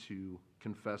to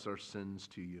confess our sins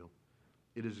to you.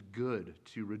 It is good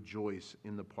to rejoice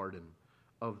in the pardon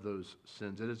of those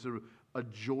sins. It is a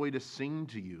joy to sing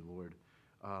to you, Lord,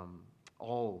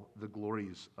 all the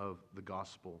glories of the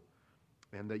gospel,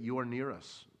 and that you are near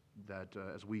us, that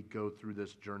as we go through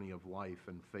this journey of life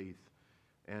and faith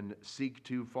and seek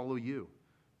to follow you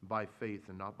by faith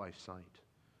and not by sight.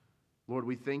 Lord,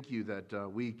 we thank you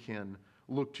that we can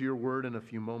look to your word in a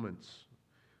few moments.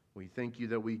 We thank you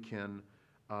that we can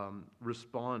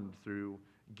respond through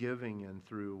giving and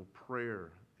through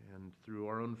prayer and through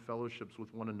our own fellowships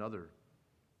with one another.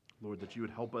 Lord, that you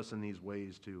would help us in these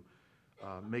ways to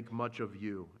make much of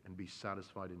you and be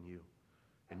satisfied in you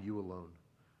and you alone.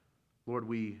 Lord,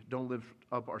 we don't lift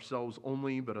up ourselves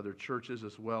only, but other churches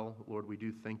as well. Lord, we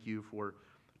do thank you for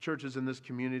churches in this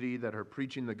community that are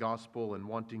preaching the gospel and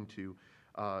wanting to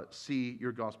see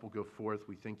your gospel go forth.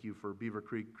 We thank you for Beaver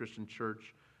Creek Christian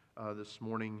Church this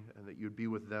morning, and that you'd be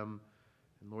with them.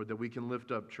 And Lord, that we can lift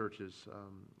up churches,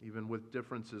 even with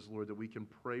differences, Lord, that we can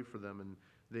pray for them and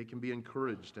they can be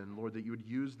encouraged. And Lord, that you would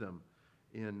use them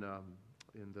in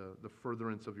the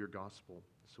furtherance of your gospel.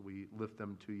 So we lift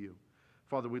them to you.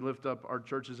 Father, we lift up our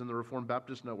churches in the Reformed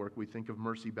Baptist Network. We think of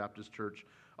Mercy Baptist Church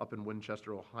up in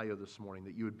Winchester, Ohio this morning,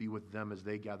 that you would be with them as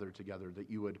they gather together, that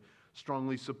you would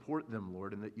strongly support them,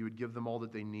 Lord, and that you would give them all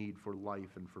that they need for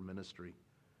life and for ministry.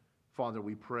 Father,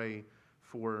 we pray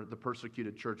for the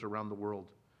persecuted church around the world.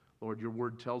 Lord, your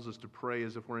word tells us to pray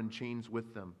as if we're in chains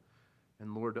with them.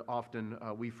 And Lord, often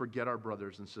we forget our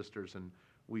brothers and sisters, and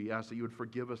we ask that you would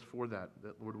forgive us for that,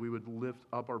 that, Lord, we would lift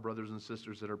up our brothers and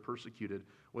sisters that are persecuted,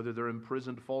 whether they're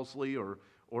imprisoned falsely or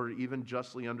even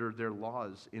justly under their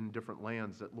laws in different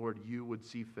lands, that, Lord, you would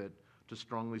see fit to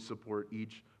strongly support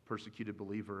each persecuted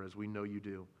believer as we know you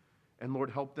do. And, Lord,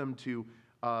 help them to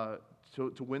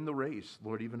win the race,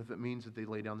 Lord, even if it means that they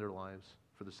lay down their lives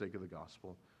for the sake of the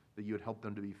gospel, that you would help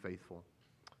them to be faithful.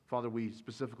 Father, we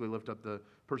specifically lift up the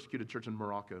persecuted church in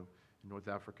Morocco, in North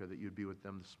Africa, that you'd be with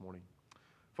them this morning.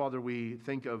 Father, we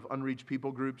think of unreached people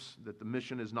groups, that the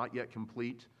mission is not yet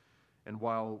complete. And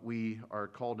while we are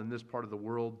called in this part of the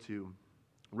world to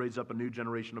raise up a new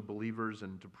generation of believers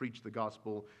and to preach the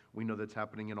gospel, we know that's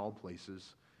happening in all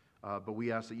places. But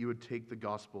we ask that you would take the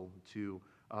gospel to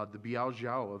the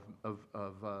Biaojiao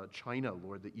of China,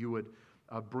 Lord, that you would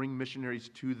bring missionaries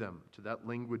to them, to that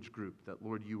language group, that,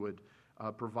 Lord, you would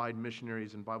provide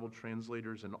missionaries and Bible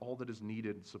translators and all that is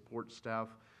needed, support staff,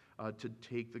 to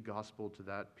take the gospel to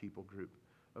that people group.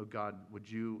 Oh God, would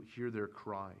you hear their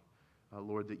cry,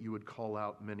 Lord, that you would call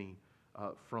out many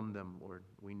from them, Lord.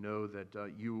 We know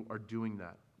that you are doing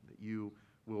that you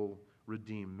will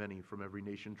redeem many from every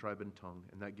nation, tribe, and tongue,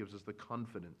 and that gives us the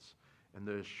confidence and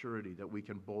the surety that we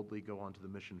can boldly go onto the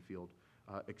mission field,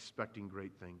 expecting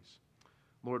great things.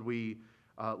 Lord, we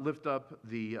lift up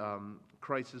the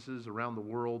crises around the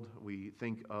world. We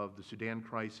think of the Sudan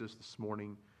crisis this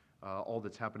morning, all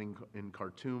that's happening in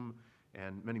Khartoum,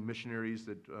 and many missionaries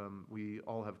that we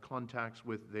all have contacts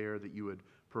with there that you would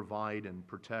provide and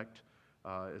protect,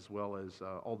 as well as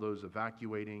all those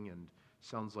evacuating. And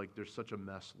sounds like there's such a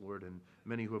mess, Lord, and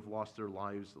many who have lost their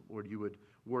lives. Lord, you would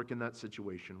work in that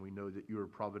situation. We know that you are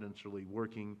providentially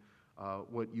working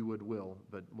what you would will,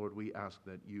 but Lord, we ask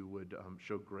that you would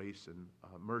show grace and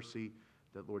mercy,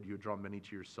 that, Lord, you would draw many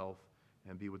to yourself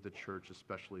and be with the church,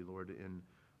 especially, Lord, in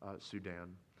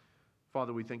Sudan.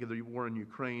 Father, we think of the war in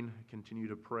Ukraine. Continue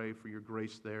to pray for your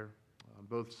grace there on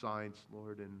both sides,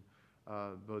 Lord, in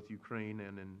both Ukraine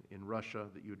and in Russia,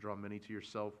 that you would draw many to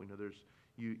yourself. We know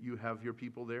you have your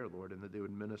people there, Lord, and that they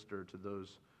would minister to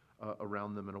those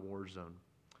around them in a war zone.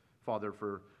 Father,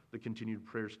 for the continued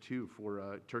prayers, too,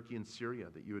 for Turkey and Syria,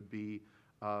 that you would be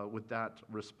with that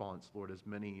response, Lord, as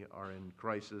many are in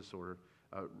crisis or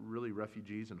really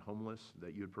refugees and homeless,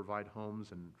 that you would provide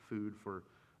homes and food for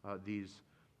these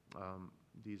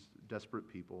desperate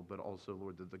people, but also,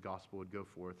 Lord, that the gospel would go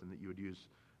forth and that you would use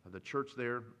the church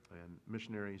there and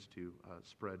missionaries to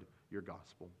spread your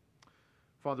gospel.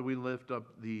 Father, we lift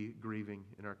up the grieving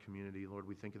in our community. Lord,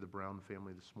 we think of the Brown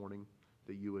family this morning,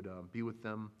 that you would be with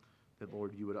them, that,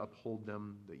 Lord, you would uphold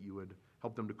them, that you would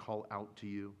help them to call out to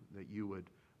you, that you would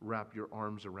wrap your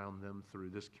arms around them through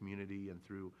this community and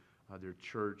through their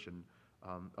church and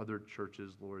other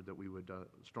churches, Lord, that we would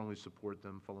strongly support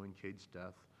them following Cade's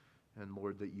death. And,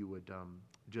 Lord, that you would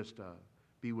just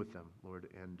be with them, Lord,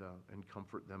 and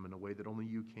comfort them in a way that only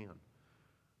you can.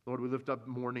 Lord, we lift up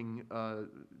mourning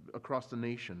across the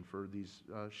nation for these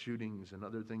shootings and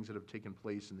other things that have taken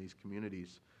place in these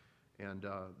communities, and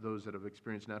those that have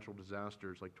experienced natural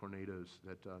disasters like tornadoes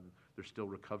that they're still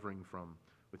recovering from.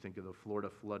 We think of the Florida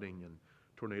flooding and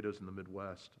tornadoes in the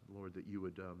Midwest, Lord, that you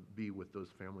would be with those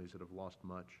families that have lost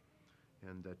much,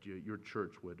 and that your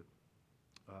church would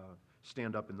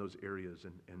stand up in those areas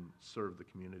and serve the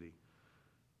community.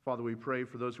 Father, we pray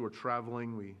for those who are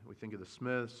traveling. We think of the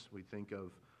Smiths. We think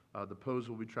of the Poes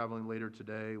will be traveling later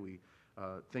today. We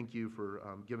thank you for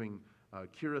giving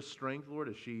Kira strength, Lord,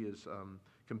 as she is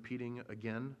competing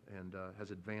again and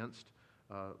has advanced.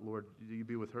 Lord, you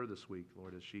be with her this week,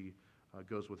 Lord, as she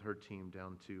goes with her team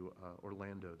down to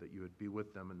Orlando, that you would be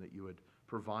with them and that you would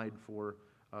provide for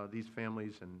these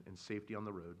families and safety on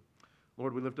the road.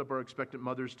 Lord, we lift up our expectant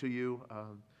mothers to you.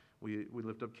 We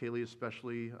lift up Kaylee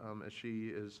especially as she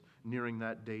is nearing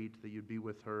that date, that you'd be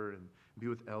with her and be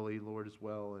with Ellie, Lord, as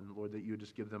well. And Lord, that you would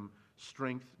just give them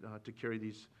strength to carry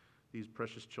these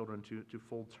precious children to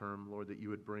full term. Lord, that you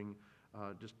would bring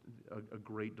just a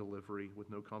great delivery with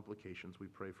no complications. We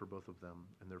pray for both of them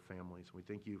and their families. We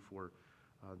thank you for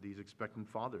these expectant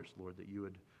fathers, Lord, that you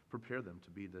would prepare them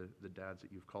to be the dads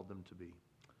that you've called them to be.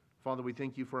 Father, we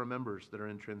thank you for our members that are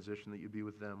in transition, that you be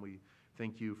with them. We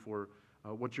thank you for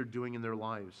what you're doing in their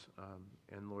lives.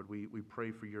 And Lord, we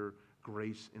pray for your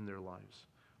grace in their lives.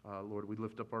 Lord, we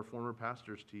lift up our former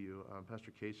pastors to you,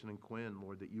 Pastor Kaysen and Quinn,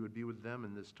 Lord, that you would be with them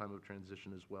in this time of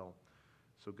transition as well.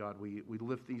 So God, we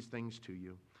lift these things to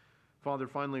you. Father,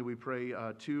 finally, we pray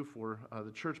too for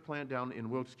the church plant down in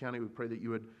Wilkes County. We pray that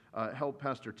you would help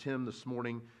Pastor Tim this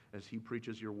morning as he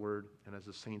preaches your word and as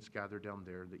the saints gather down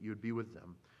there, that you would be with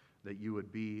them, that you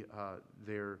would be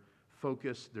their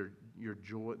focus, their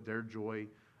joy,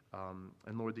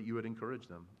 and Lord, that you would encourage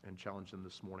them and challenge them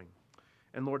this morning.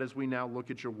 And Lord, as we now look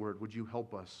at your word, would you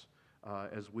help us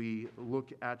as we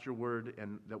look at your word,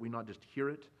 and that we not just hear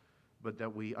it, but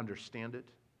that we understand it,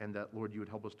 and that, Lord, you would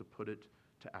help us to put it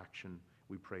to action.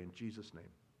 We pray in Jesus' name.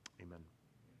 Amen.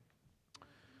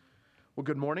 Well,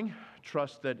 good morning.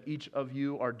 Trust that each of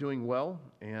you are doing well,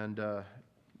 and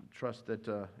trust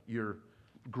that you're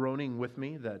groaning with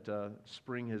me that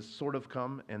spring has sort of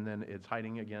come and then it's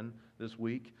hiding again this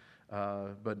week.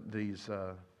 But these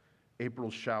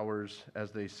April showers, as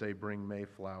they say, bring May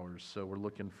flowers. So we're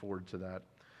looking forward to that.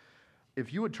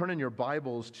 If you would turn in your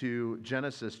Bibles to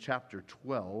Genesis chapter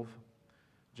 12,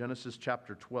 Genesis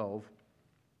chapter 12,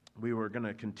 we were going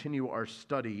to continue our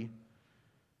study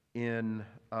in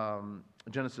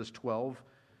Genesis 12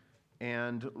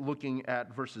 and looking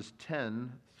at verses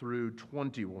 10 through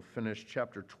 20. We'll finish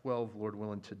chapter 12, Lord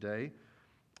willing, today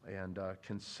and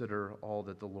consider all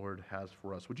that the Lord has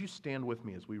for us. Would you stand with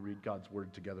me as we read God's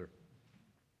word together?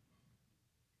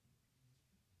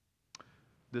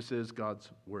 This is God's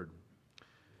word.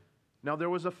 Now there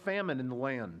was a famine in the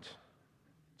land.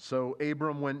 So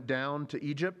Abram went down to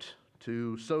Egypt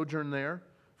to sojourn there,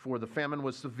 for the famine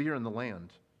was severe in the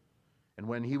land. And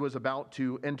when he was about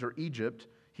to enter Egypt,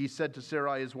 he said to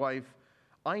Sarai his wife,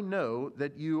 I know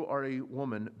that you are a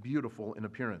woman beautiful in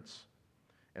appearance.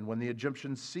 And when the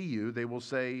Egyptians see you, they will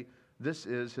say, this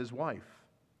is his wife.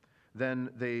 Then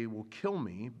they will kill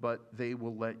me, but they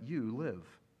will let you live.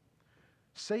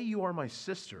 Say you are my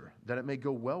sister, that it may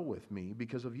go well with me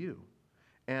because of you,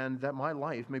 and that my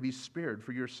life may be spared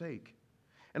for your sake.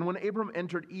 And when Abram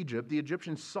entered Egypt, the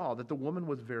Egyptians saw that the woman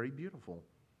was very beautiful.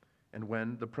 And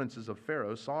when the princes of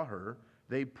Pharaoh saw her,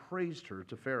 they praised her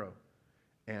to Pharaoh.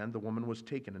 And the woman was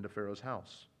taken into Pharaoh's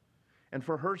house. And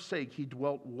for her sake he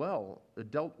dealt well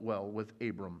with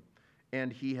Abram.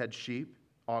 And he had sheep,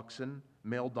 oxen,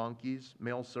 male donkeys,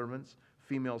 male servants,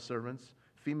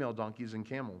 female donkeys, and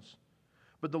camels.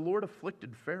 But the Lord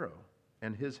afflicted Pharaoh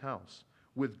and his house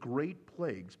with great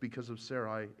plagues because of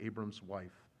Sarai, Abram's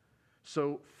wife.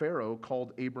 So Pharaoh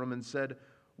called Abram and said,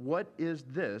 what is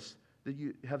this that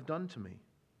you have done to me?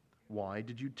 Why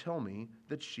did you tell me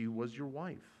that she was your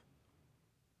wife?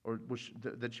 Or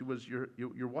that she was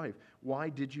your wife? Why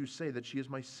did you say that she is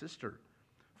my sister,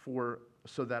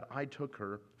 so that I took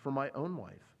her for my own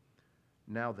wife?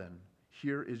 Now then,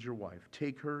 here is your wife.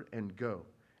 Take her and go.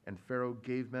 And Pharaoh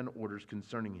gave men orders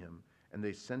concerning him, and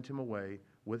they sent him away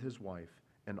with his wife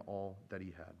and all that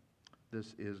he had.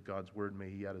 This is God's word. May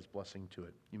he add his blessing to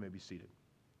it. You may be seated.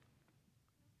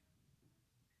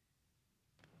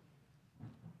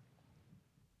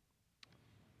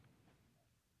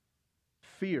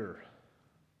 Fear,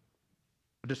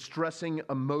 a distressing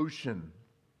emotion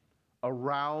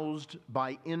aroused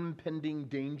by impending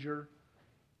danger,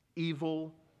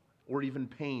 evil, or even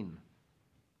pain.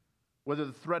 Whether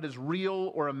the threat is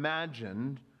real or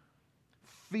imagined,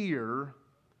 fear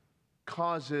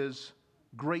causes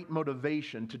great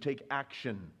motivation to take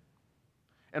action.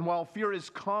 And while fear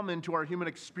is common to our human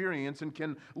experience and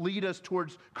can lead us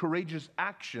towards courageous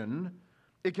action,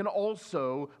 It can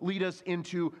also lead us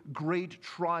into great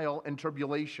trial and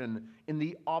tribulation in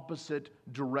the opposite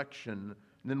direction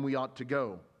than we ought to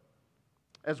go.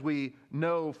 As we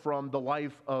know from the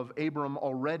life of Abram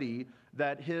already,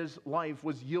 that his life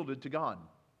was yielded to God.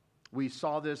 We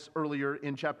saw this earlier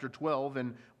in chapter 12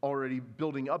 and already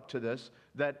building up to this,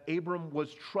 that Abram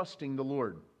was trusting the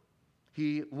Lord.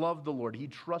 He loved the Lord. He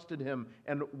trusted him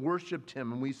and worshiped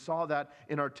him. And we saw that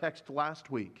in our text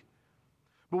last week.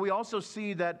 But we also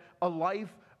see that a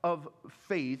life of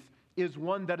faith is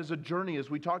one that is a journey, as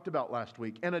we talked about last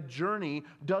week. And a journey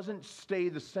doesn't stay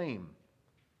the same.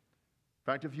 In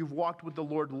fact, if you've walked with the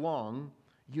Lord long,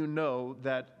 you know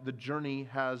that the journey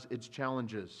has its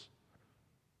challenges.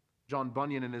 John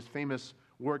Bunyan, in his famous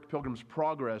work, Pilgrim's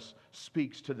Progress,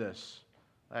 speaks to this.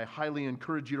 I highly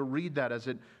encourage you to read that as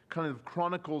it kind of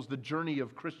chronicles the journey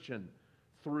of Christian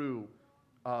through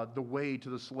the way to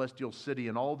the celestial city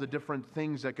and all the different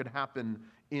things that could happen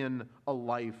in a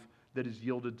life that is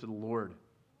yielded to the Lord.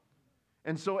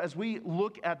 And so as we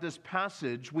look at this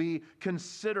passage, we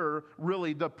consider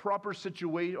really the proper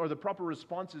situation or the proper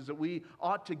responses that we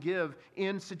ought to give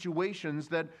in situations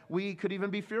that we could even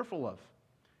be fearful of.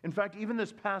 In fact, even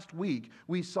this past week,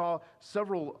 we saw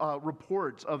several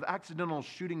reports of accidental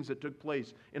shootings that took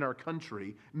place in our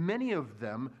country, many of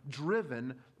them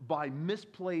driven by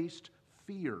misplaced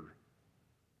fear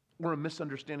or a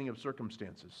misunderstanding of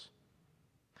circumstances.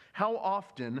 How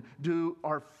often do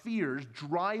our fears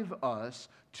drive us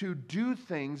to do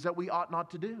things that we ought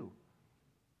not to do?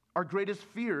 Our greatest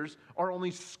fears are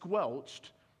only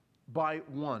squelched by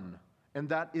one, and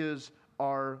that is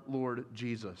our Lord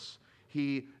Jesus.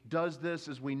 He does this,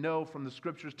 as we know from the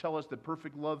scriptures tell us that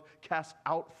perfect love casts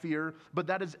out fear, but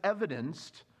that is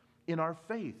evidenced in our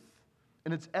faith.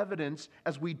 And it's evidenced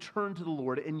as we turn to the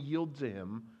Lord and yield to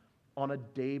Him on a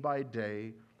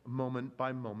day-by-day,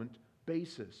 moment-by-moment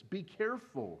basis. Be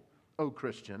careful, O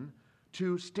Christian,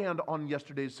 to stand on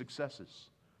yesterday's successes.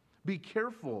 Be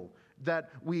careful that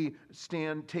we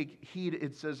take heed.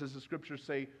 It says, as the scriptures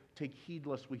say, take heed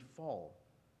lest we fall.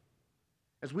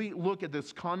 As we look at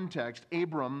this context,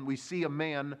 Abram, we see a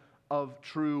man of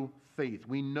true faith.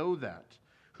 We know that.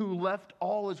 Who left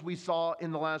all, as we saw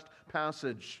in the last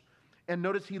passage. And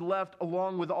notice he left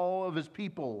along with all of his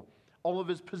people, all of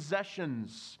his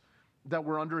possessions that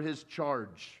were under his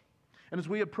charge. And as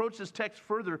we approach this text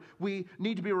further, we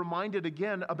need to be reminded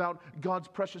again about God's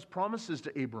precious promises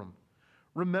to Abram.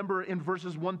 Remember in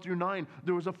verses 1 through 9,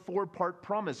 there was a 4-part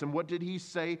promise. And what did he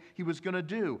say he was going to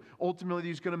do? Ultimately, he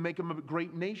was going to make him a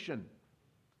great nation.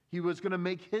 He was going to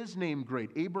make his name great,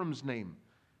 Abram's name.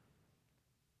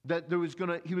 That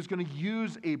he was going to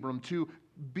use Abram to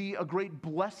be a great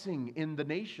blessing in the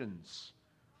nations.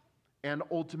 And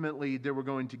ultimately, they were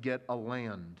going to get a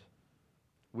land,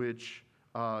 which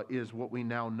is what we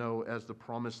now know as the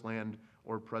Promised Land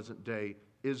or present-day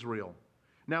Israel.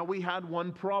 Now, we had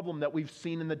one problem that we've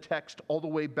seen in the text all the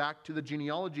way back to the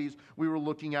genealogies we were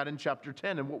looking at in chapter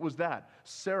 10. And what was that?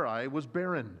 Sarai was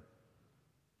barren.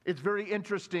 It's very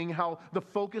interesting how the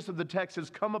focus of the text has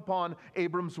come upon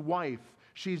Abram's wife.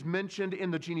 She's mentioned in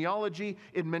the genealogy.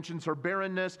 It mentions her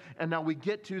barrenness. And now we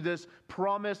get to this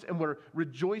promise, and we're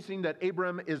rejoicing that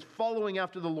Abram is following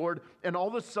after the Lord. And all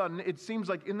of a sudden, it seems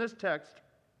like in this text,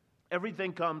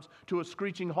 everything comes to a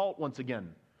screeching halt once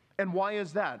again. And why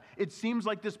is that? It seems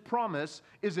like this promise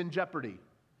is in jeopardy.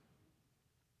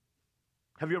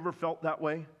 Have you ever felt that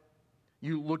way?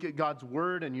 You look at God's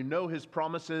word and you know His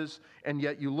promises, and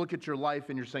yet you look at your life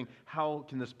and you're saying, how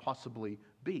can this possibly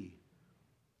be?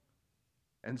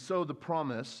 And so the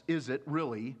promise, is it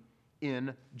really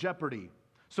in jeopardy?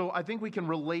 So I think we can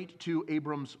relate to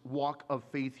Abram's walk of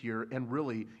faith here, and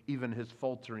really even his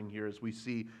faltering here, as we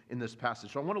see in this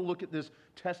passage. So I want to look at this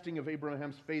testing of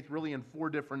Abraham's faith really in 4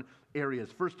 different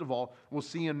areas. First of all, we'll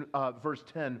see in verse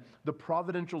 10 the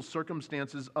providential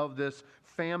circumstances of this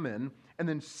famine. And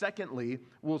then secondly,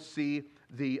 we'll see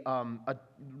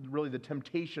really the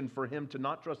temptation for him to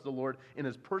not trust the Lord in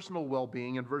his personal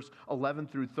well-being in verse 11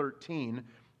 through 13.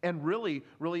 And really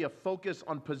a focus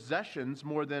on possessions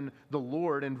more than the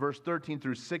Lord in verse 13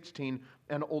 through 16,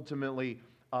 and ultimately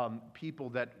people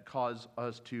that cause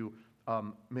us to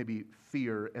maybe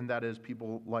fear, and that is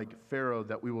people like Pharaoh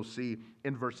that we will see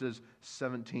in verses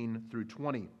 17 through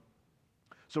 20.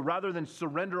 So rather than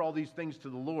surrender all these things to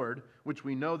the Lord, which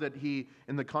we know that he,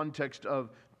 in the context of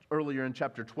earlier in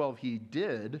chapter 12, he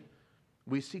did,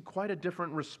 we see quite a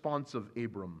different response of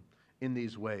Abram in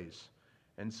these ways.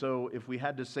 And so if we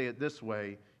had to say it this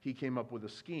way, he came up with a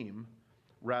scheme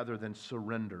rather than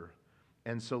surrender.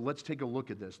 And so let's take a look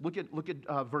at this. Look at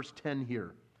verse 10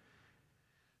 here.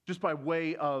 Just by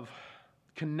way of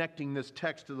connecting this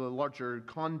text to the larger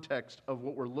context of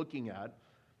what we're looking at,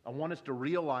 I want us to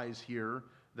realize here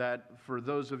that for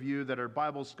those of you that are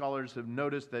Bible scholars have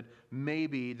noticed that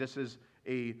maybe this is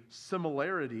a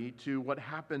similarity to what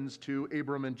happens to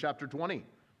Abram in chapter 20,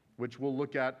 which we'll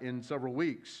look at in several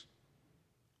weeks.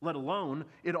 Let alone,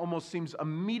 it almost seems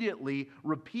immediately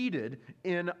repeated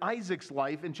in Isaac's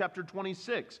life in chapter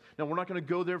 26. Now, we're not going to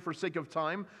go there for sake of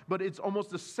time, but it's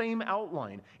almost the same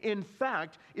outline. In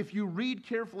fact, if you read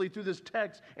carefully through this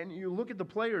text and you look at the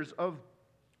players of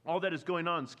all that is going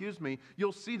on,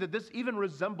 you'll see that this even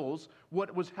resembles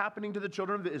what was happening to the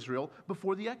children of Israel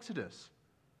before the Exodus.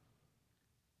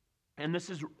 And this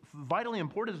is vitally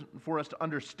important for us to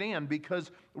understand,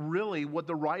 because really what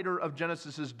the writer of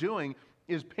Genesis is doing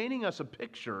is painting us a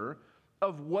picture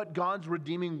of what God's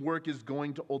redeeming work is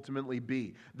going to ultimately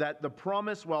be. That the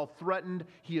promise, while threatened,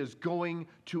 he is going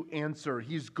to answer.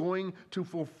 He's going to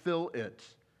fulfill it.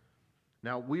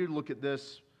 Now, we look at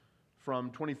this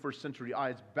from 21st century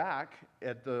eyes back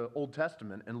at the Old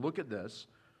Testament and look at this.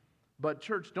 But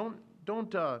church,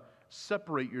 don't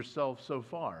separate yourself so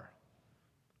far.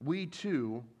 We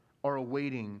too are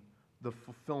awaiting the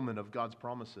fulfillment of God's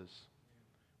promises.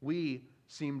 We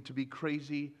seem to be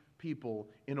crazy people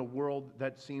in a world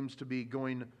that seems to be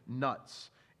going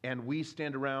nuts. And we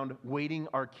stand around waiting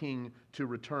our King to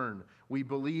return. We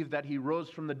believe that he rose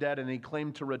from the dead and he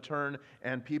claimed to return,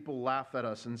 and people laugh at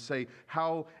us and say,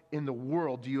 how in the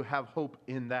world do you have hope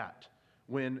in that?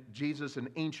 When Jesus, an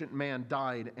ancient man,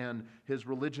 died and his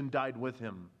religion died with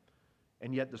him.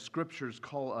 And yet the scriptures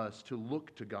call us to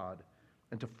look to God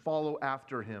and to follow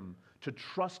after him, to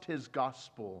trust his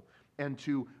gospel, and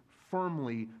to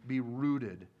firmly be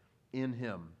rooted in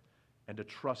him and to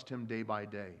trust him day by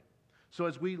day. So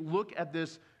as we look at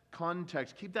this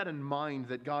context, keep that in mind,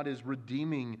 that God is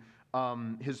redeeming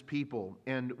his people,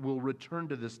 and we'll return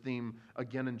to this theme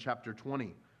again in chapter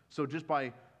 20. So just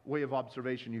by way of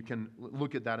observation, you can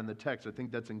look at that in the text. I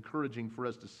think that's encouraging for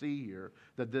us to see here,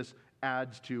 that this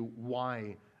adds to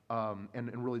why and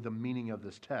really the meaning of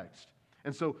this text.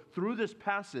 And so through this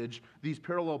passage, these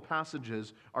parallel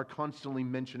passages are constantly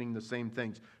mentioning the same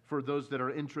things. For those that are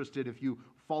interested, if you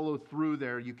follow through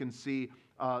there, you can see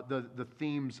the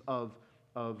themes of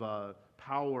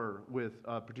power with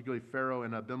particularly Pharaoh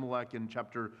and Abimelech in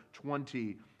chapter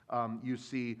 20. You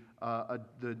see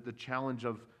the challenge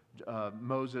of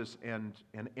Moses and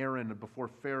Aaron before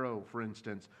Pharaoh, for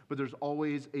instance. But there's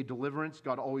always a deliverance.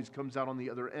 God always comes out on the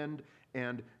other end,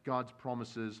 and God's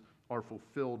promises are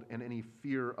fulfilled, and any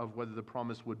fear of whether the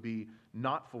promise would be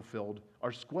not fulfilled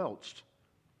are squelched.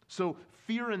 So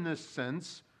fear in this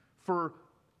sense for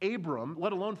Abram,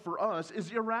 let alone for us,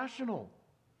 is irrational.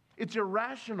 It's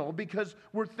irrational because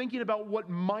we're thinking about what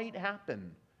might happen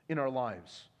in our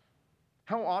lives.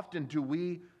 How often do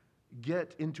we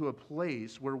get into a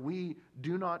place where we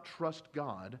do not trust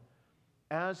God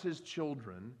as his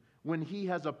children when he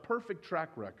has a perfect track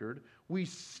record? We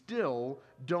still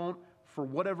don't, for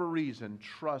whatever reason,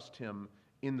 trust him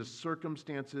in the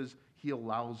circumstances he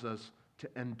allows us to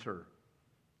enter.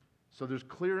 So there's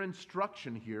clear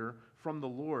instruction here from the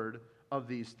Lord of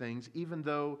these things, even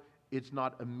though it's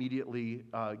not immediately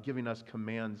giving us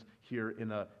commands here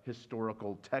in a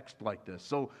historical text like this.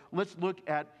 So let's look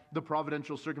at the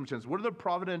providential circumstances. What are the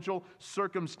providential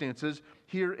circumstances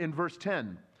here in verse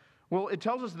 10? Well, it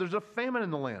tells us there's a famine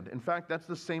in the land. In fact, that's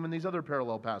the same in these other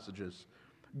parallel passages.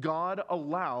 God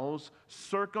allows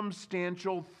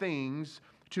circumstantial things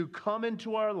to come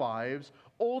into our lives,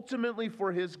 ultimately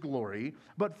for his glory,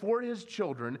 but for his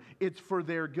children, it's for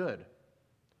their good.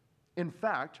 In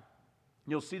fact,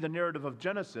 you'll see the narrative of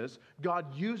Genesis,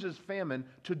 God uses famine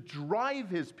to drive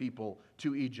his people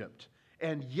to Egypt.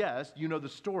 And yes, you know the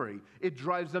story. It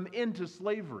drives them into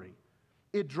slavery.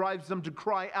 It drives them to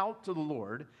cry out to the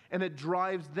Lord, and it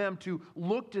drives them to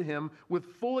look to him with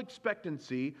full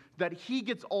expectancy that he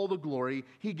gets all the glory.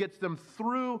 He gets them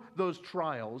through those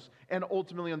trials, and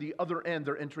ultimately on the other end,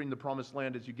 they're entering the promised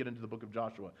land as you get into the book of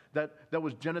Joshua. That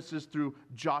was Genesis through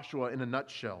Joshua in a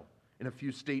nutshell, in a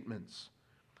few statements.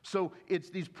 So it's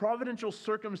these providential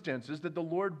circumstances that the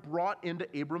Lord brought into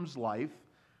Abram's life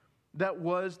that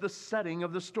was the setting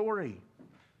of the story.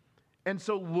 And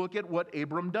so look at what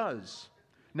Abram does.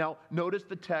 Now, notice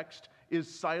the text is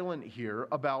silent here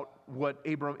about what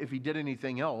Abram, if he did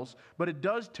anything else, but it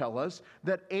does tell us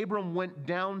that Abram went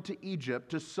down to Egypt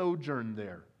to sojourn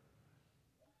there,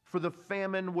 for the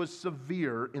famine was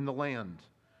severe in the land.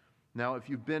 Now, if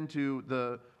you've been to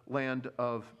the land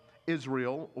of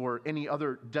Israel or any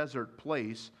other desert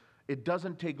place, it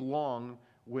doesn't take long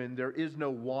when there is no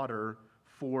water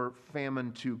for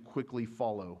famine to quickly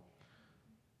follow.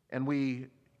 And we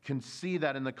can see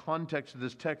that in the context of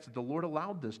this text that the Lord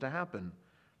allowed this to happen.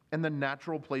 And the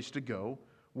natural place to go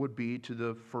would be to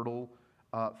the fertile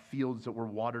fields that were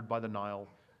watered by the Nile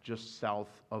just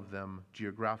south of them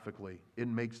geographically. It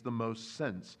makes the most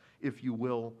sense, if you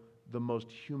will, the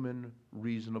most human,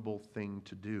 reasonable thing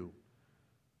to do.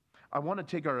 I want to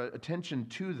take our attention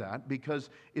to that because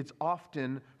it's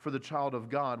often for the child of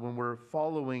God, when we're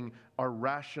following our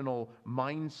rational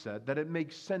mindset, that it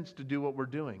makes sense to do what we're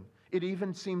doing. It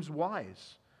even seems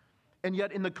wise. And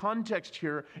yet in the context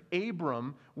here,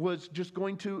 Abram was just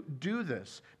going to do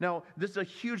this. Now, this is a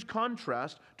huge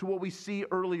contrast to what we see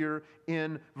earlier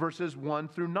in verses 1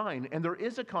 through 9. And there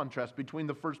is a contrast between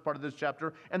the first part of this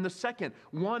chapter and the second.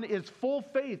 One is full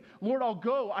faith. Lord, I'll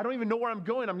go. I don't even know where I'm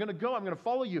going. I'm going to go. I'm going to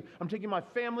follow you. I'm taking my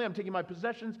family. I'm taking my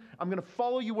possessions. I'm going to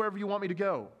follow you wherever you want me to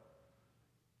go.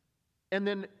 And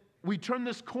then we turn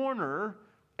this corner,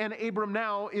 and Abram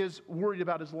now is worried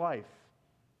about his life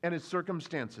and his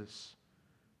circumstances.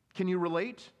 Can you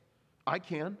relate? I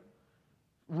can.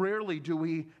 Rarely do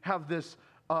we have this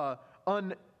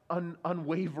unwavering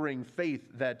faith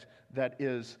that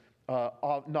is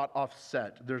not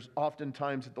offset. There's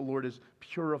oftentimes that the Lord is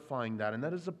purifying that, and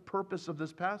that is the purpose of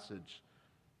this passage.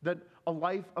 That a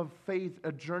life of faith,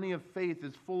 a journey of faith,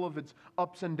 is full of its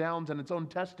ups and downs and its own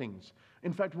testings.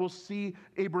 In fact, we'll see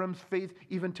Abraham's faith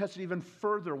even tested even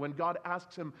further when God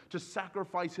asks him to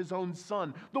sacrifice his own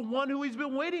son, the one who he's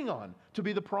been waiting on to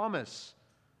be the promise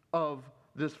of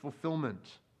this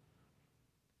fulfillment.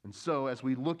 And so, as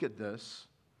we look at this,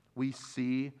 we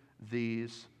see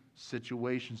these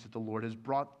situations that the Lord has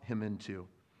brought him into.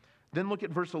 Then look at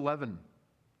verse 11.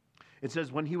 It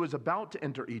says, when he was about to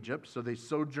enter Egypt, so they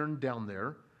sojourned down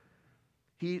there,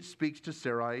 he speaks to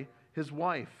Sarai, his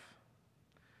wife.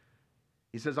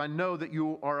 He says, I know that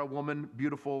you are a woman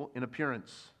beautiful in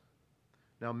appearance.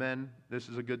 Now, men, this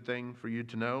is a good thing for you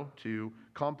to know, to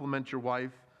compliment your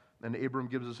wife. And Abram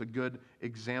gives us a good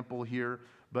example here.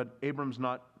 But Abram's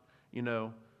not,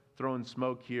 throwing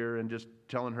smoke here and just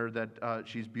telling her that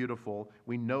she's beautiful.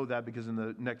 We know that because in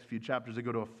the next few chapters, they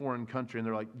go to a foreign country and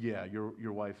they're like, yeah,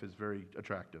 your wife is very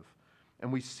attractive.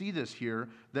 And we see this here,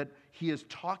 that he is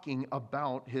talking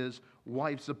about his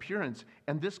wife's appearance.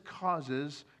 And this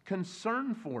causes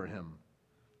concern for him.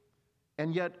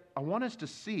 And yet, I want us to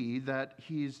see that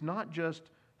he's not just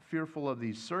fearful of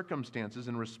these circumstances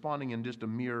and responding in just a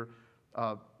mere,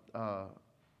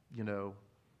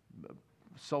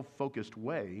 self-focused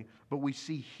way. But we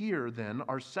see here then,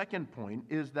 our second point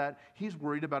is that he's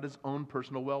worried about his own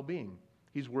personal well-being.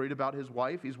 He's worried about his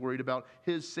wife. He's worried about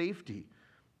his safety.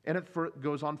 And it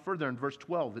goes on further in verse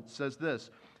 12. It says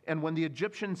this, and when the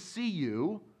Egyptians see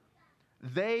you,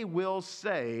 they will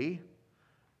say,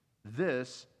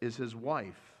 this is his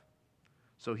wife.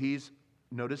 So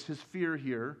notice his fear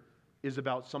here is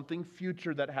about something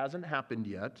future that hasn't happened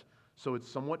yet. So it's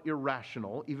somewhat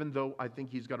irrational, even though I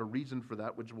think he's got a reason for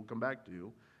that, which we'll come back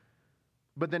to.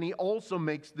 But then he also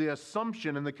makes the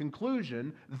assumption and the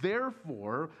conclusion,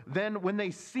 therefore, then when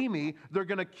they see me, they're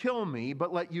going to kill me,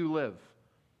 but let you live.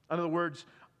 In other words,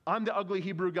 I'm the ugly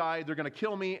Hebrew guy. They're going to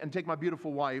kill me and take my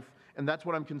beautiful wife, and that's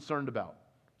what I'm concerned about.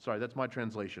 Sorry, that's my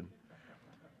translation.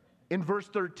 In verse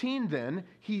 13, then,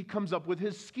 he comes up with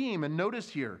his scheme. And notice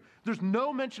here, there's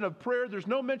no mention of prayer. There's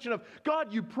no mention of,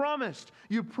 God, you promised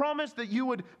that you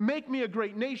would make me a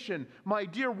great nation. My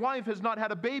dear wife has not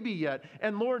had a baby yet.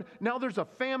 And Lord, now there's a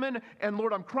famine. And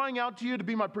Lord, I'm crying out to you to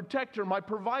be my protector, my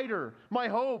provider, my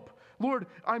hope. Lord,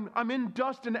 I'm in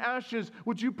dust and ashes.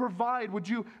 Would you provide? Would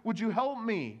you help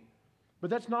me? But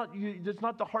that's not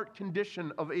the heart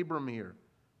condition of Abram here.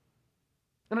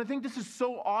 And I think this is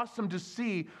so awesome to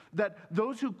see that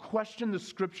those who question the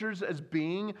scriptures as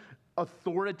being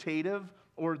authoritative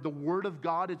or the word of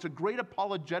God, it's a great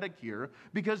apologetic here,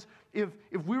 because if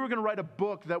we were going to write a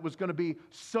book that was going to be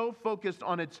so focused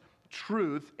on its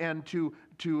truth and to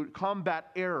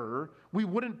combat error, we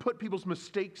wouldn't put people's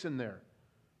mistakes in there.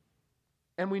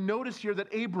 And we notice here that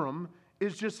Abram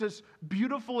is just this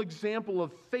beautiful example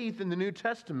of faith in the New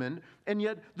Testament, and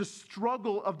yet the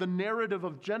struggle of the narrative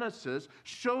of Genesis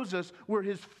shows us where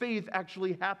his faith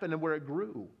actually happened and where it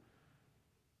grew.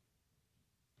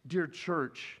 Dear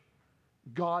church,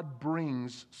 God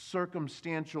brings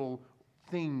circumstantial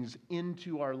things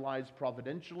into our lives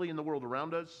providentially in the world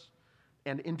around us,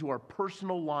 and into our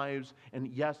personal lives, and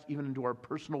yes, even into our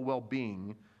personal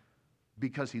well-being,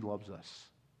 because he loves us.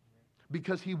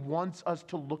 Because he wants us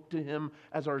to look to him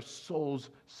as our soul's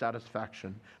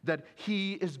satisfaction. That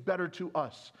he is better to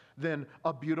us than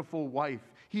a beautiful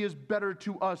wife. He is better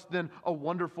to us than a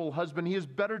wonderful husband. He is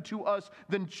better to us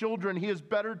than children. He is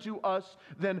better to us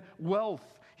than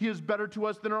wealth. He is better to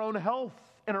us than our own health.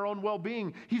 and our own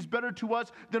well-being. He's better to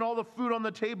us than all the food on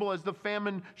the table, as the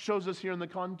famine shows us here in the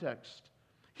context.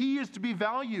 He is to be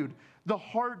valued. The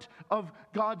heart of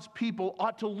God's people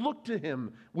ought to look to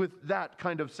him with that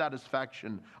kind of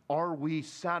satisfaction. Are we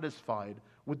satisfied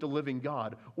with the living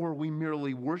God, or are we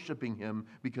merely worshiping him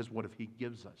because what if he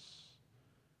gives us?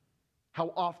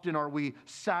 How often are we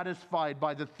satisfied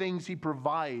by the things he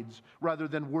provides rather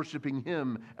than worshiping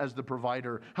him as the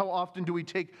provider? How often do we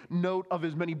take note of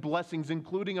his many blessings,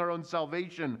 including our own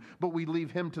salvation, but we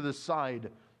leave him to the side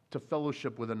to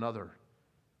fellowship with another?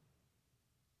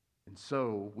 And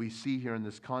so we see here in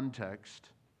this context,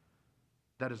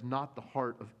 that is not the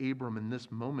heart of Abram in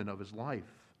this moment of his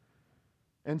life.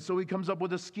 And so he comes up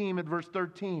with a scheme at verse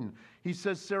 13. He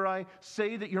says, Sarai,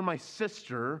 say that you're my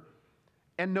sister,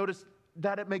 and notice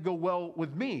that it may go well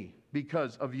with me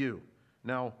because of you.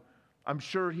 Now, I'm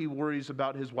sure he worries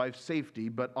about his wife's safety,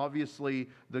 but obviously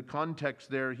the context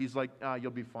there, he's like,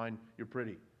 you'll be fine, you're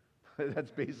pretty.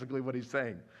 That's basically what he's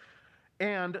saying.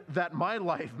 And that my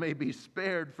life may be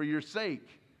spared for your sake.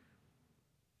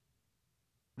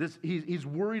 He's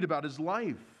worried about his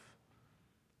life.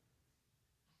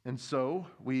 And so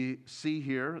we see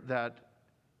here that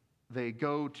they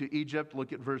go to Egypt.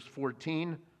 Look at verse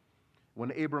 14.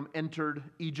 When Abram entered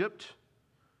Egypt,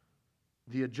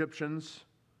 the Egyptians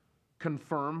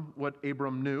confirm what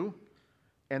Abram knew,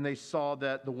 and they saw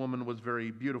that the woman was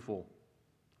very beautiful.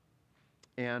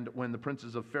 And when the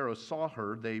princes of Pharaoh saw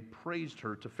her, they praised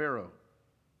her to Pharaoh.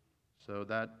 So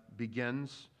that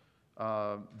begins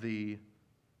the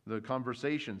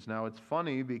conversations. Now, it's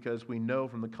funny because we know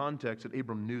from the context that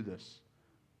Abram knew this.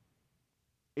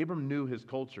 Abram knew his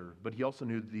culture, but he also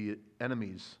knew the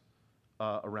enemies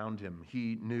around him.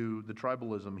 He knew the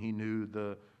tribalism. He knew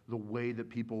the way that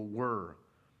people were.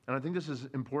 And I think this is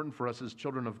important for us as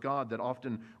children of God, that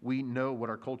often we know what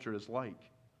our culture is like.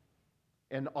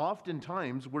 And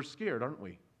oftentimes we're scared, aren't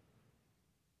we?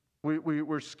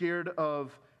 We're scared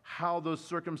of how those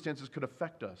circumstances could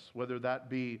affect us, whether that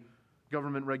be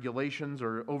government regulations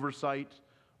or oversight,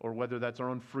 or whether that's our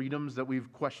own freedoms that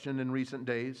we've questioned in recent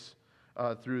days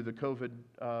through the COVID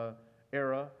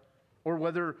era, or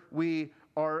whether we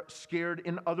are scared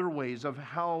in other ways of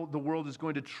how the world is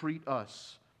going to treat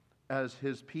us as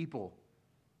his people.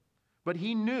 But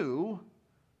he knew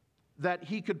that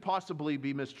he could possibly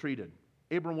be mistreated.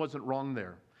 Abram wasn't wrong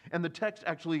there. And the text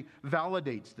actually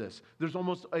validates this. There's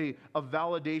almost a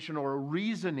validation or a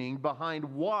reasoning behind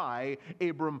why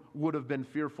Abram would have been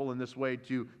fearful in this way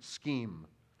to scheme.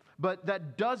 But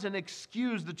that doesn't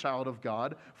excuse the child of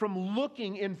God from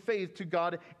looking in faith to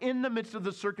God in the midst of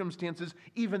the circumstances,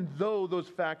 even though those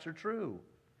facts are true.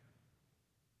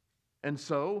 And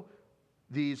so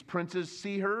these princes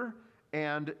see her,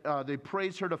 and they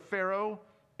praise her to Pharaoh,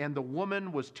 and the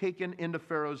woman was taken into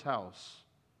Pharaoh's house.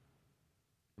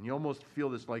 And you almost feel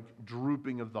this like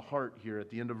drooping of the heart here at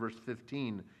the end of verse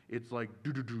 15. It's like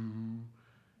do-do-do,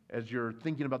 as you're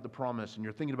thinking about the promise, and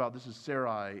you're thinking about this is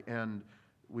Sarai, and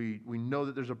we know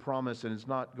that there's a promise, and it's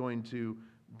going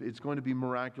to be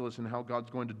miraculous in how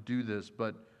God's going to do this,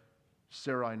 but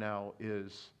Sarai now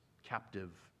is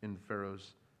captive in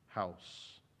Pharaoh's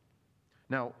house.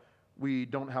 Now, we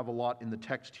don't have a lot in the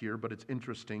text here, but it's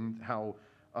interesting how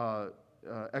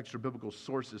extra-biblical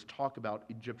sources talk about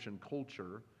Egyptian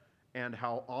culture and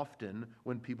how often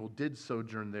when people did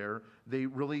sojourn there, they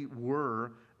really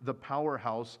were the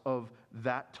powerhouse of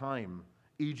that time.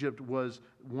 Egypt was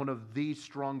one of the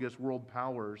strongest world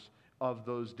powers of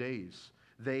those days.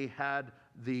 They had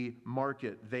the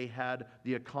market, they had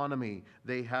the economy,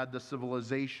 they had the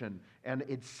civilization, and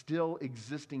it's still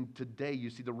existing today. You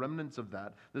see the remnants of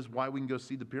that. This is why we can go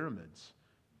see the pyramids.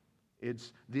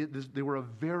 They were a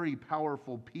very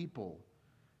powerful people.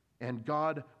 And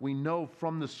God, we know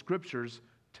from the scriptures,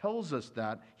 tells us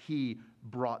that he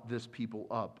brought this people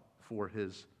up for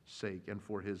his sake and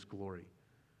for his glory.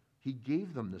 He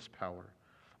gave them this power.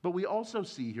 But we also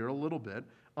see here a little bit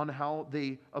on how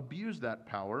they abused that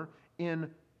power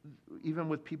even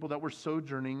with people that were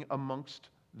sojourning amongst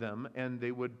them, and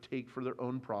they would take for their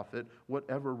own profit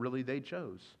whatever really they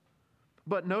chose.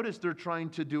 But notice they're trying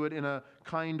to do it in a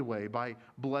kind way by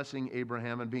blessing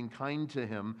Abraham and being kind to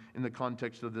him in the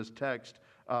context of this text,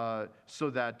 so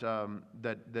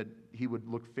that he would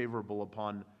look favorable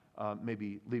upon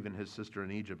maybe leaving his sister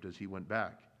in Egypt as he went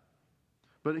back.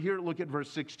 But here, look at verse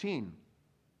 16.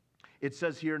 It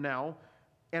says here now,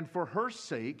 and for her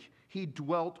sake he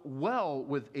dwelt well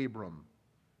with Abram.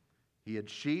 He had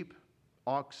sheep,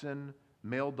 oxen,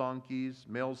 male donkeys,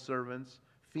 male servants,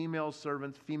 female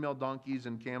donkeys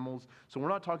and camels. So we're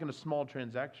not talking a small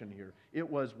transaction here. It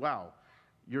was, wow,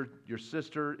 your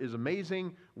sister is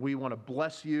amazing. We want to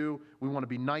bless you. We want to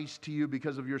be nice to you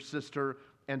because of your sister.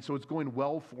 And so it's going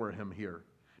well for him here.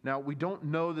 Now, we don't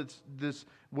know that this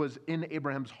was in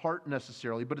Abraham's heart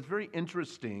necessarily, but it's very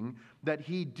interesting that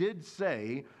he did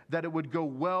say that it would go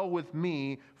well with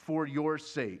me for your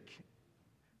sake,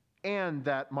 and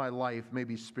that my life may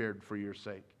be spared for your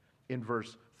sake, in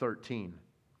verse 13.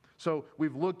 So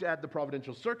we've looked at the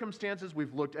providential circumstances,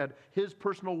 we've looked at his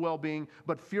personal well-being,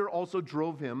 but fear also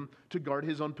drove him to guard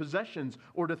his own possessions,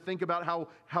 or to think about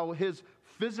how his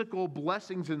physical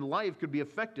blessings in life could be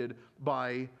affected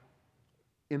by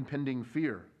impending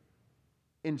fear,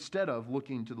 instead of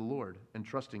looking to the Lord and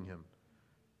trusting him.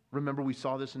 Remember, we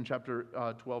saw this in chapter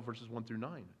 12, verses 1 through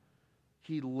 9.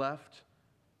 He left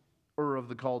Ur of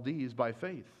the Chaldees by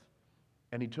faith,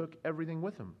 and he took everything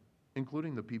with him,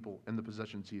 including the people and the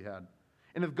possessions he had.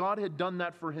 And if God had done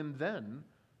that for him then,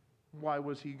 why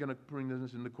was he going to bring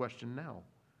this into question now?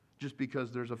 Just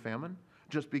because there's a famine?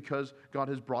 Just because God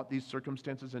has brought these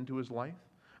circumstances into his life?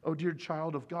 Oh, dear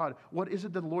child of God, what is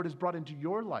it that the Lord has brought into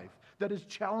your life that is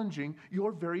challenging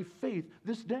your very faith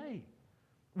this day?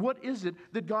 What is it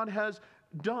that God has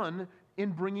done in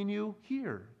bringing you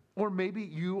here? Or maybe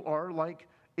you are like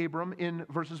Abram in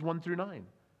verses 1 through 9.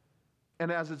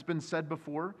 And as it's been said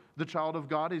before, the child of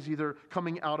God is either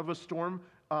coming out of a storm,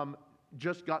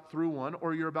 just got through one,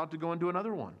 or you're about to go into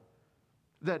another one.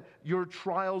 That your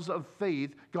trials of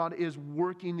faith, God is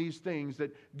working these things,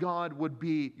 that God would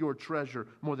be your treasure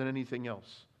more than anything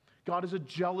else. God is a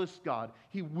jealous God.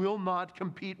 He will not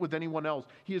compete with anyone else.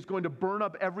 He is going to burn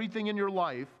up everything in your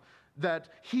life that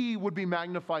he would be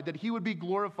magnified, that he would be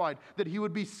glorified, that he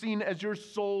would be seen as your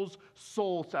soul's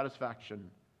soul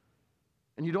satisfaction.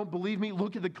 And you don't believe me?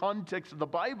 Look at the context of the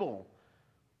Bible.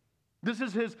 This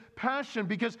is his passion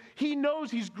because he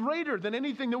knows he's greater than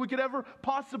anything that we could ever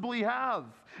possibly have.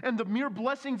 And the mere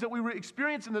blessings that we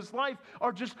experience in this life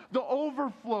are just the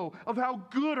overflow of how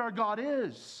good our God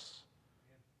is.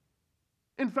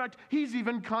 In fact, he's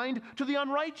even kind to the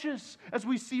unrighteous. As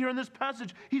we see here in this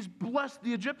passage, he's blessed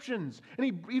the Egyptians, and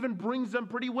he even brings them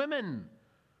pretty women.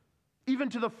 Even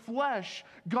to the flesh,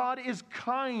 God is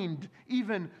kind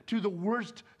even to the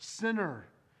worst sinner.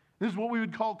 This is what we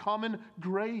would call common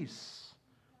grace.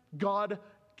 God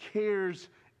cares,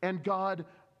 and God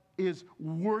is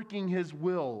working his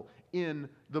will in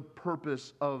the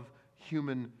purpose of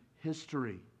human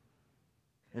history.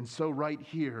 And so right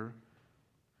here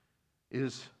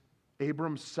is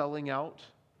Abram selling out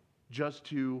just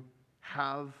to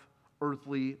have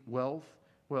earthly wealth?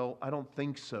 Well, I don't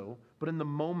think so. But in the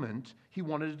moment, he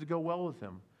wanted it to go well with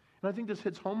him. And I think this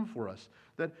hits home for us,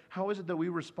 that how is it that we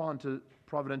respond to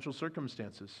providential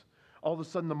circumstances? All of a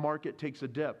sudden, the market takes a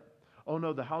dip. Oh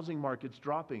no, the housing market's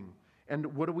dropping. And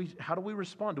how do we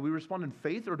respond? Do we respond in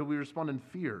faith, or do we respond in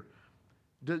fear?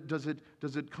 Does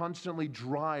it constantly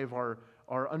drive our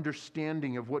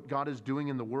understanding of what God is doing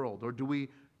in the world? Or do we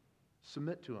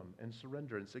submit to him and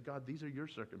surrender and say, God, these are your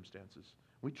circumstances.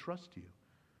 We trust you,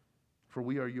 for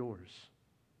we are yours.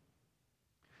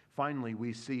 Finally,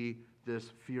 we see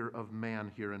this fear of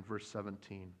man here in verse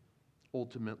 17.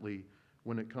 Ultimately,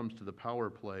 when it comes to the power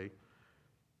play,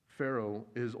 Pharaoh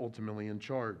is ultimately in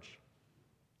charge.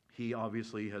 He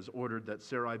obviously has ordered that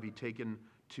Sarai be taken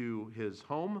to his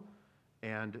home,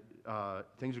 and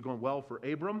things are going well for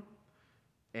Abram.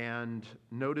 And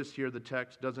notice here the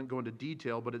text doesn't go into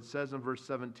detail, but it says in verse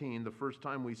 17, the first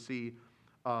time we see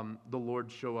the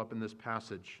Lord show up in this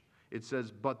passage, it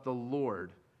says, but the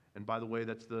Lord. And by the way,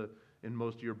 in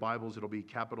most of your Bibles, it'll be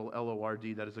capital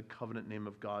L-O-R-D. That is a covenant name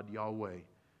of God, Yahweh.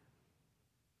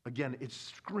 Again, it's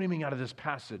screaming out of this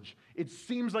passage. It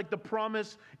seems like the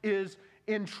promise is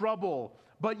in trouble.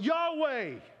 But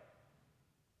Yahweh!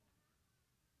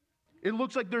 It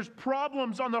looks like there's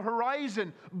problems on the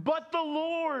horizon. But the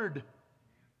Lord!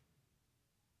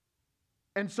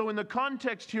 And so in the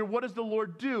context here, what does the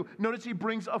Lord do? Notice he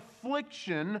brings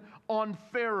affliction on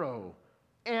Pharaoh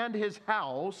and his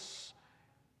house.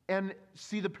 And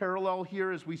see the parallel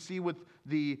here as we see with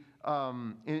the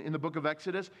in the book of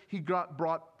Exodus. He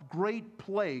brought great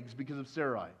plagues because of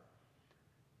Sarai.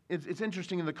 It's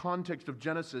interesting in the context of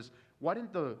Genesis. Why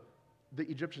didn't the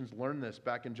Egyptians learn this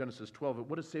back in Genesis 12? It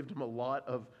would have saved them a lot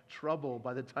of trouble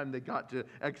by the time they got to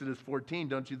Exodus 14,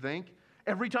 don't you think?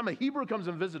 Every time a Hebrew comes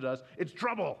and visits us, it's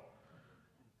trouble.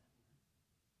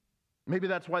 Maybe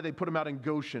that's why they put him out in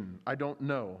Goshen. I don't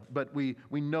know. But we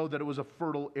know that it was a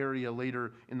fertile area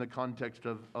later in the context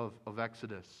of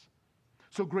Exodus.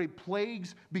 So great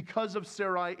plagues because of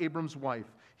Sarai, Abram's wife.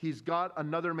 He's got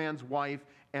another man's wife,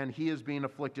 and he is being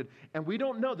afflicted. And we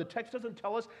don't know. The text doesn't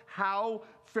tell us how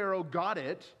Pharaoh got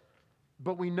it,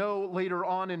 But we know later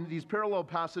on in these parallel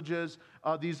passages,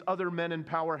 these other men in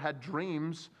power had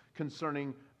dreams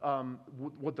concerning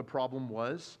what the problem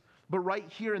was. But right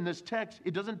here in this text,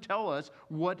 it doesn't tell us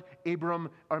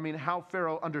how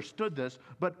Pharaoh understood this,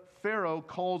 but Pharaoh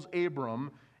calls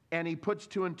Abram and he puts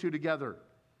two and two together.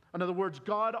 In other words,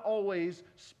 God always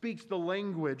speaks the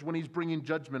language when he's bringing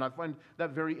judgment. I find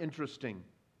that very interesting.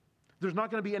 There's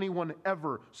not going to be anyone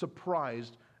ever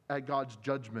surprised at God's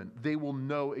judgment. They will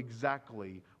know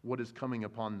exactly what is coming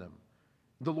upon them.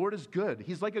 The Lord is good.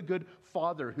 He's like a good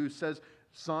father who says,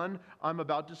 son, I'm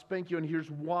about to spank you, and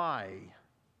here's why.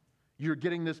 You're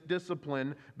getting this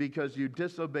discipline because you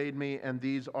disobeyed me, and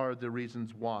these are the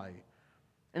reasons why.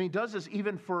 And he does this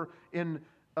even in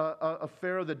a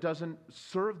Pharaoh that doesn't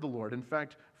serve the Lord. In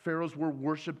fact, Pharaohs were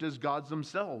worshipped as gods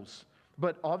themselves.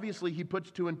 But obviously, he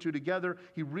puts two and two together.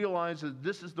 He realizes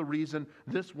this is the reason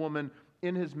this woman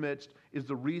in his midst is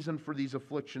the reason for these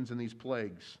afflictions and these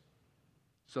plagues.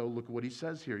 So look at what he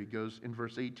says here. He goes in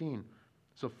verse 18.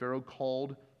 So Pharaoh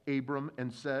called Abram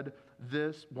and said,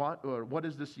 what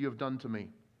is this you have done to me?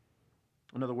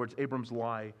 In other words, Abram's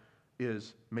lie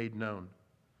is made known.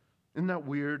 Isn't that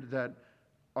weird that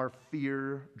our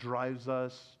fear drives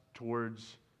us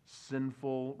towards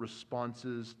sinful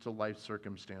responses to life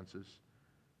circumstances?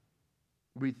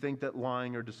 We think that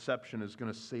lying or deception is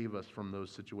going to save us from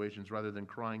those situations rather than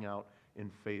crying out in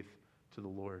faith to the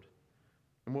Lord.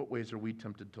 In what ways are we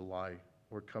tempted to lie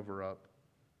or cover up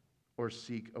or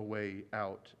seek a way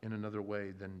out in another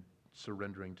way than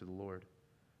surrendering to the Lord?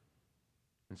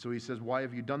 And so he says, why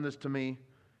have you done this to me?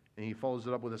 And he follows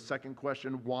it up with a second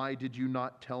question. Why did you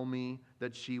not tell me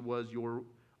that she was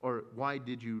why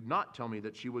did you not tell me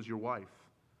that she was your wife?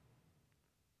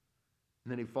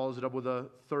 And then he follows it up with a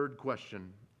third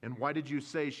question. And why did you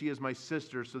say she is my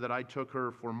sister so that I took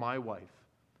her for my wife?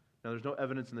 Now, there's no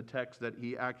evidence in the text that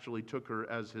he actually took her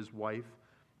as his wife,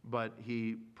 but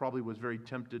he probably was very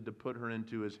tempted to put her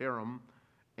into his harem,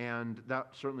 and that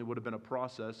certainly would have been a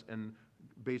process. And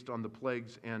based on the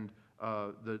plagues and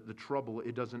the trouble,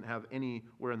 it doesn't have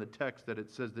anywhere in the text that it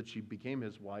says that she became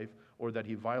his wife or that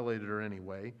he violated her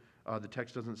anyway. The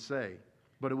text doesn't say,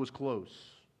 but it was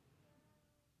close.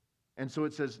 And so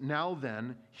it says, now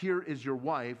then, here is your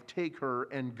wife, take her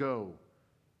and go.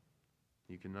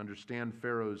 You can understand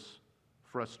Pharaoh's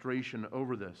frustration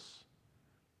over this.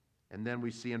 And then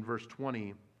we see in verse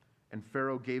 20, and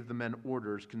Pharaoh gave the men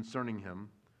orders concerning him,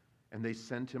 and they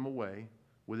sent him away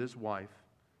with his wife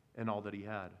and all that he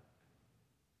had.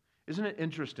 Isn't it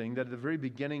interesting that at the very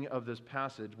beginning of this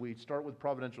passage, we start with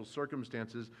providential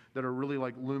circumstances that are really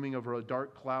like looming over a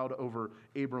dark cloud over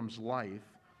Abram's life.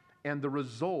 And the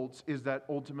result is that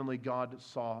ultimately God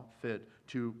saw fit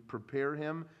to prepare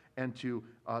him and to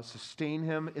sustain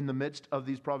him in the midst of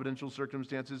these providential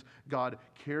circumstances. God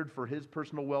cared for his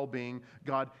personal well-being.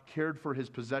 God cared for his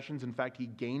possessions. In fact, he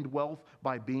gained wealth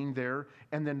by being there.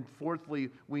 And then fourthly,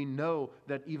 we know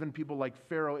that even people like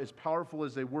Pharaoh, as powerful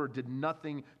as they were, did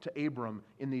nothing to Abram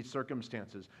in these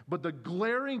circumstances. But the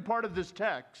glaring part of this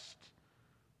text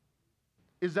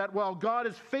is that while God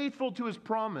is faithful to his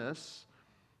promise,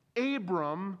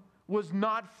 Abram was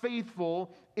not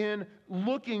faithful in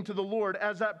looking to the Lord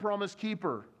as that promise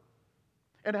keeper.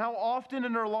 And how often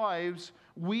in our lives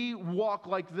we walk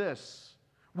like this.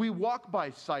 We walk by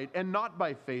sight and not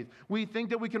by faith. We think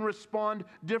that we can respond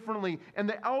differently, and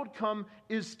the outcome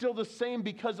is still the same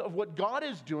because of what God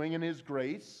is doing in his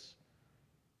grace.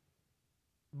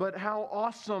 But how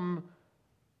awesome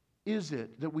is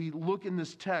it that we look in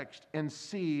this text and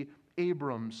see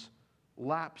Abram's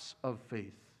lapse of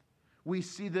faith? We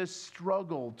see this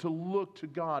struggle to look to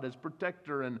God as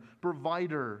protector and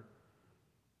provider,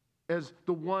 as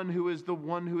the one who is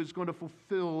going to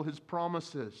fulfill his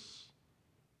promises.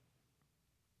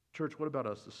 Church, what about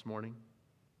us this morning?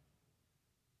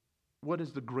 What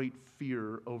is the great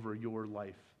fear over your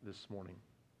life this morning?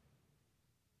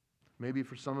 Maybe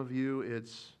for some of you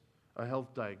it's a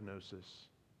health diagnosis.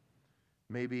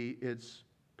 Maybe it's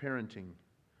parenting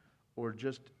or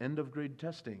just end-of-grade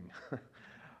testing.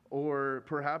 Or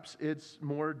perhaps it's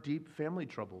more deep family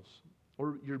troubles,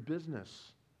 or your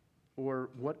business, or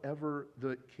whatever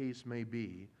the case may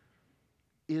be.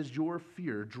 Is your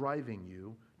fear driving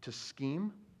you to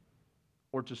scheme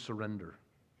or to surrender?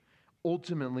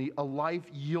 Ultimately, a life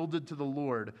yielded to the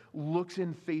Lord looks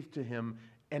in faith to him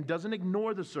and doesn't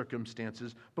ignore the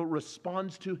circumstances, but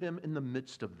responds to him in the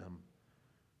midst of them.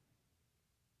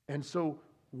 And so,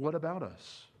 what about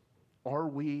us? Are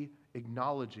we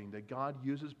acknowledging that God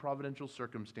uses providential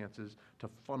circumstances to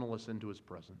funnel us into his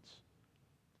presence?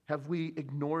 Have we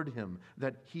ignored him,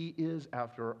 that he is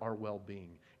after our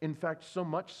well-being In fact, so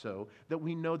much so that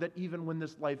we know that even when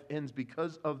this life ends,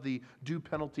 because of the due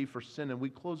penalty for sin, and we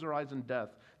close our eyes in death,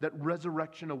 that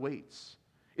resurrection awaits.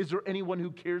 Is there anyone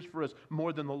who cares for us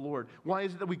more than the Lord? Why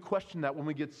is it that we question that when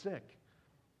we get sick?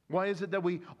 Why is it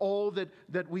that all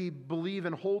that we believe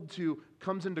and hold to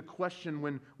comes into question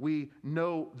when we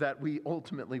know that we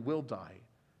ultimately will die?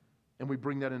 And we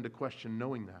bring that into question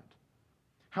knowing that.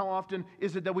 How often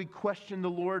is it that we question the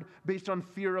Lord based on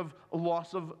fear of a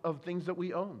loss of things that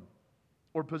we own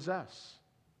or possess,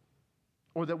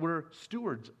 or that we're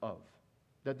stewards of,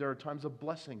 that there are times of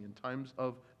blessing and times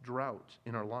of drought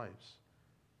in our lives?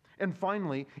 And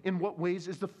finally, in what ways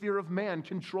is the fear of man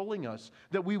controlling us,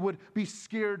 that we would be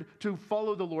scared to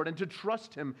follow the Lord and to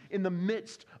trust him in the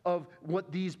midst of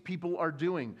what these people are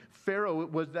doing? Pharaoh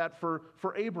was that for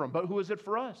Abram, but who is it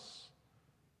for us?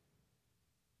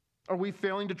 Are we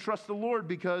failing to trust the Lord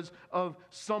because of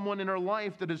someone in our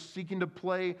life that is seeking to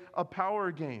play a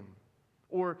power game?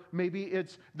 Or maybe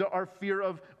it's our fear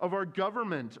of our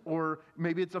government, or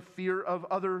maybe it's a fear of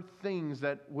other things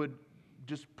that would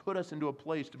just put us into a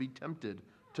place to be tempted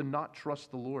to not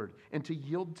trust the Lord and to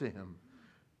yield to him.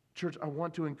 Church, I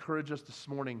want to encourage us this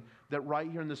morning that right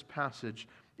here in this passage,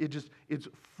 it's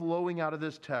flowing out of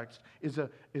this text is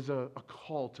a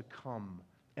call to come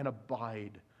and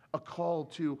abide, a call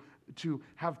to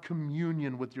have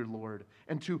communion with your Lord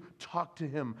and to talk to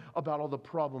him about all the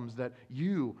problems that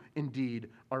you indeed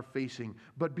are facing.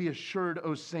 But be assured,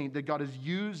 O saint, that God is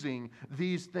using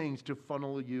these things to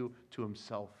funnel you to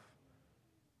himself.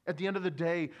 At the end of the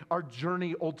day, our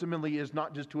journey ultimately is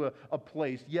not just to a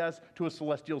place, yes, to a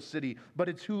celestial city, but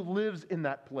it's who lives in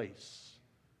that place.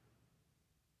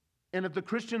 And if the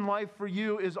Christian life for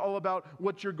you is all about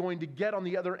what you're going to get on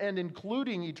the other end,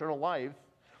 including eternal life,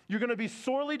 you're going to be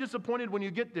sorely disappointed when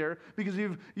you get there because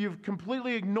you've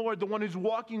completely ignored the one who's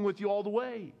walking with you all the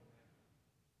way.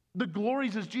 The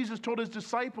glories, as Jesus told his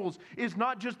disciples, is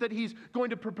not just that he's going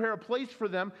to prepare a place for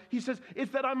them. He says,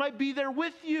 it's that I might be there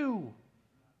with you.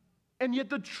 And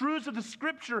yet the truths of the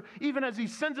Scripture, even as he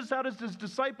sends us out as his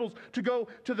disciples to go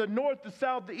to the north, the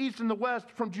south, the east, and the west,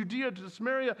 from Judea to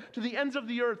Samaria to the ends of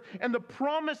the earth, and the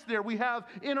promise there we have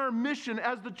in our mission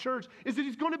as the church is that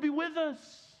he's going to be with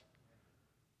us.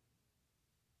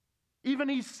 Even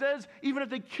he says, even if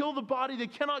they kill the body, they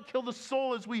cannot kill the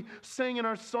soul, as we sang in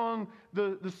our song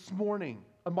this morning.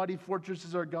 A mighty fortress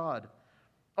is our God.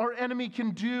 Our enemy can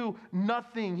do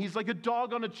nothing. He's like a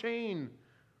dog on a chain.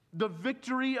 The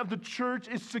victory of the church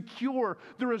is secure.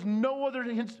 There is no other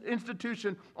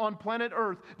institution on planet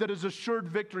Earth that has assured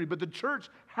victory, but the church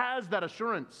has that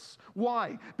assurance.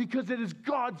 Why? Because it is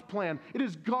God's plan. It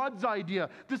is God's idea.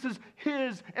 This is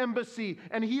his embassy,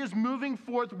 and he is moving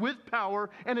forth with power,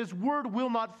 and his word will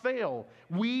not fail.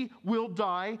 We will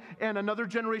die, and another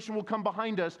generation will come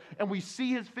behind us, and we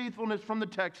see his faithfulness from the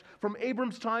text, from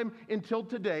Abram's time until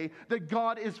today, that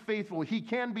God is faithful. He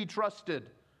can be trusted.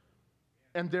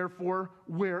 And therefore,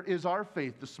 where is our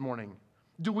faith this morning?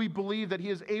 Do we believe that he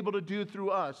is able to do through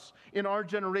us in our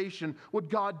generation what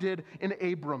God did in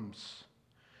Abram's?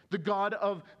 The God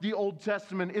of the Old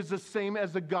Testament is the same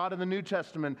as the God of the New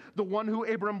Testament. The one who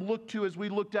Abram looked to, as we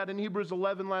looked at in Hebrews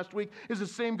 11 last week, is the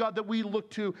same God that we look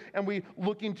to, and we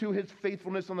look into his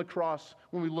faithfulness on the cross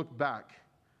when we look back.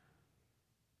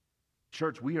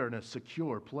 Church, we are in a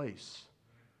secure place.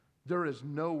 There is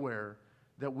nowhere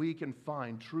that we can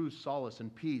find true solace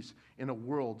and peace in a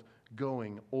world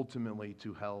going ultimately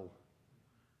to hell,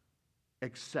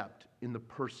 except in the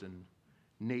person,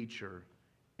 nature,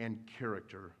 and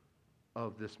character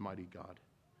of this mighty God.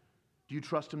 Do you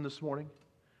trust him this morning?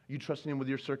 Are you trusting him with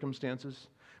your circumstances?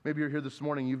 Maybe you're here this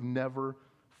morning, you've never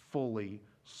fully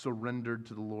surrendered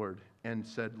to the Lord and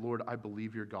said, Lord, I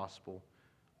believe your gospel.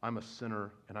 I'm a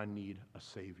sinner and I need a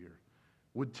Savior.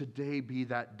 Would today be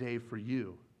that day for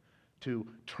you to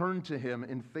turn to him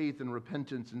in faith and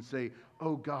repentance and say,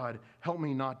 oh God, help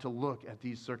me not to look at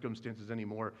these circumstances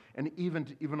anymore. And even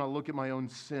I'll look at my own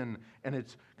sin and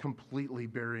it's completely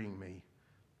burying me.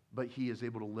 But he is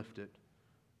able to lift it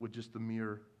with just the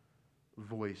mere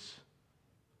voice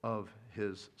of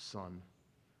his Son.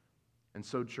 And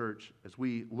so, church, as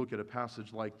we look at a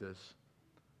passage like this,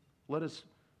 let us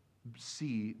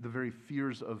see the very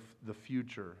fears of the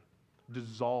future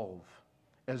dissolve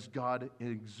as God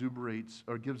exuberates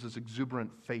or gives us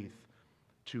exuberant faith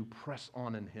to press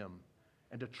on in him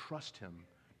and to trust him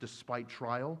despite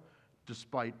trial,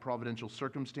 despite providential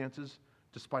circumstances,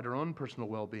 despite our own personal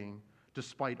well-being,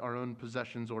 despite our own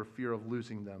possessions or fear of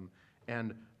losing them,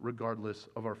 and regardless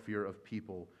of our fear of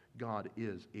people. God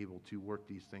is able to work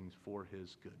these things for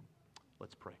his good.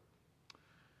 Let's pray.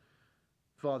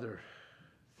 Father,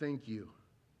 thank you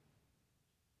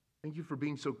Thank you for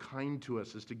being so kind to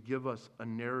us as to give us a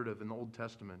narrative in the Old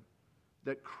Testament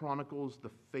that chronicles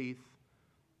the faith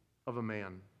of a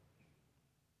man.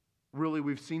 Really,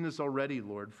 we've seen this already,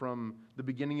 Lord, from the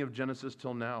beginning of Genesis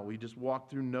till now. We just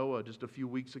walked through Noah just a few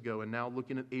weeks ago, and now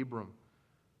looking at Abram.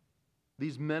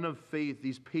 These men of faith,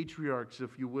 these patriarchs,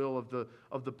 if you will,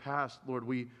 of the past, Lord,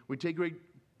 we take great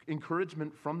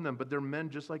encouragement from them, but they're men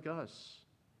just like us.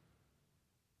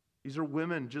 These are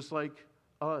women just like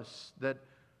us that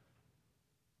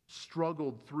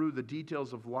struggled through the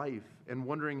details of life and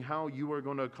wondering how you are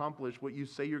going to accomplish what you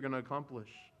say you're going to accomplish.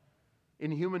 In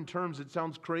human terms, it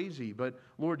sounds crazy, but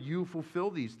Lord, you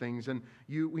fulfill these things, and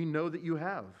we know that you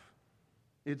have.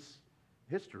 It's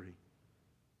history.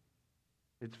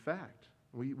 It's fact.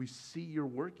 We see you're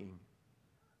working.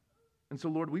 And so,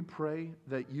 Lord, we pray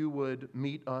that you would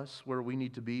meet us where we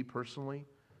need to be personally,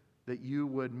 that you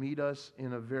would meet us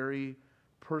in a very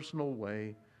personal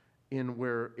way in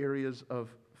where areas of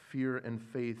fear and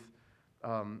faith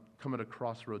come at a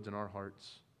crossroads in our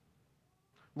hearts.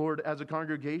 Lord, as a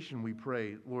congregation, we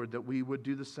pray, Lord, that we would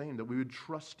do the same, that we would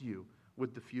trust you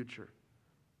with the future,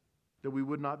 that we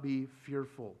would not be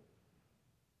fearful,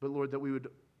 but, Lord, that we would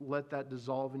let that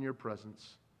dissolve in your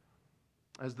presence.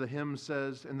 As the hymn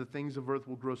says, and the things of earth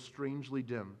will grow strangely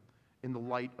dim in the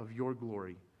light of your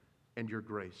glory and your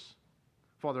grace.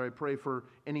 Father, I pray for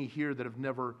any here that have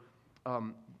never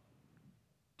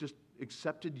just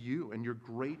accepted you and your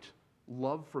great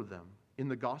love for them in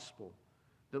the gospel,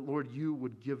 that, Lord, you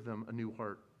would give them a new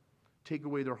heart. Take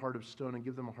away their heart of stone and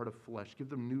give them a heart of flesh. Give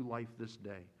them new life this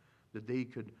day, that they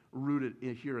could root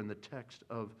it here in the text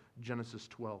of Genesis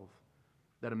 12,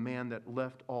 that a man that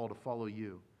left all to follow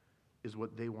you is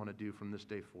what they want to do from this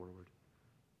day forward.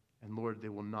 And, Lord, they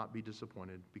will not be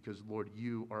disappointed because, Lord,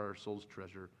 you are our soul's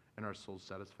treasure and our soul's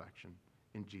satisfaction.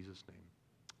 In Jesus'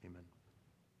 name, amen.